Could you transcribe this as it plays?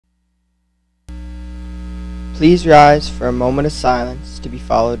Please rise for a moment of silence to be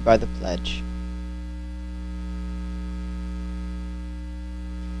followed by the pledge.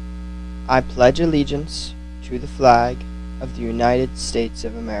 I pledge allegiance to the flag of the United States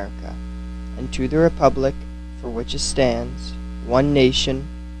of America and to the republic for which it stands, one nation,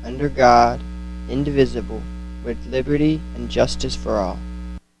 under God, indivisible, with liberty and justice for all.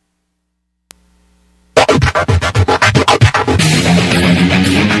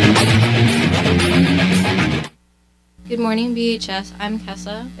 Good morning, BHS. I'm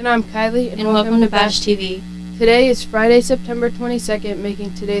Kessa. And I'm Kylie, and welcome to Bash TV. Today is Friday, September 22nd,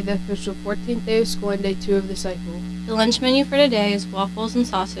 making today the official 14th day of school and day 2 of the cycle. The lunch menu for today is waffles and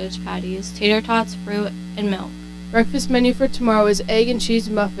sausage patties, tater tots, fruit, and milk. Breakfast menu for tomorrow is egg and cheese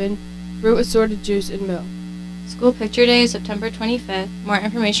muffin, fruit assorted juice, and milk. School picture day is September 25th. More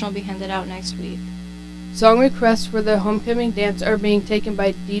information will be handed out next week. Song requests for the homecoming dance are being taken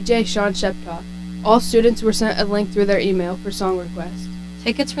by DJ Sean Sheptoff. All students were sent a link through their email for song requests.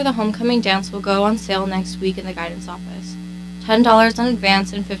 Tickets for the homecoming dance will go on sale next week in the guidance office. $10 in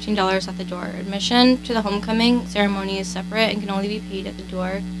advance and $15 at the door. Admission to the homecoming ceremony is separate and can only be paid at the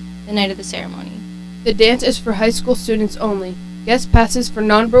door the night of the ceremony. The dance is for high school students only. Guest passes for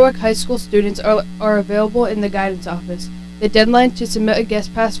non-Berwick high school students are available in the guidance office. The deadline to submit a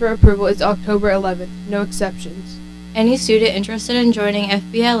guest pass for approval is October 11th. No exceptions. Any student interested in joining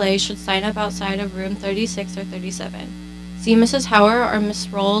FBLA should sign up outside of room 36 or 37. See Mrs. Hauer or Miss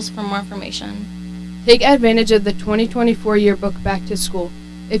Rolls for more information. Take advantage of the 2024 yearbook back to school.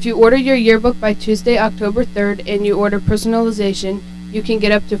 If you order your yearbook by Tuesday, October 3rd, and you order personalization, you can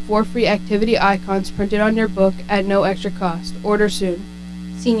get up to 4 free activity icons printed on your book at no extra cost. Order soon.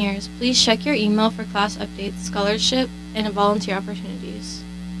 Seniors, please check your email for class updates, scholarship, and volunteer opportunities.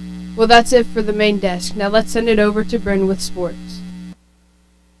 Well, that's it for the main desk. Now let's send it over to Bryn with sports.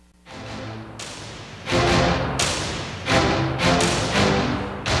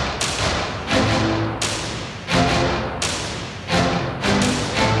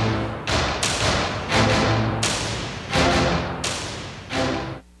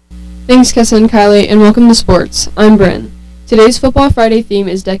 Thanks, Kessa and Kylie, and welcome to sports. I'm Bryn. Today's Football Friday theme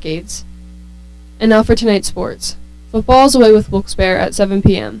is decades. And now for tonight's sports. Football is away with Wilkes-Barre at 7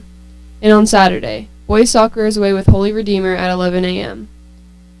 p.m. And on Saturday, boys soccer is away with Holy Redeemer at 11 a.m.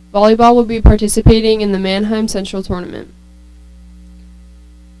 Volleyball will be participating in the Mannheim Central Tournament.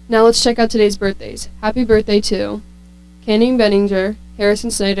 Now let's check out today's birthdays. Happy birthday to Canning Benninger, Harrison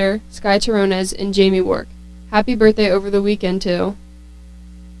Snyder, Sky Tarones, and Jamie Wark. Happy birthday over the weekend to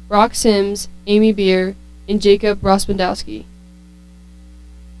Brock Sims, Amy Beer, and Jacob Rospendowski.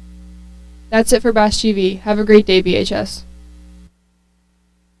 That's it for Bash TV. Have a great day, BHS.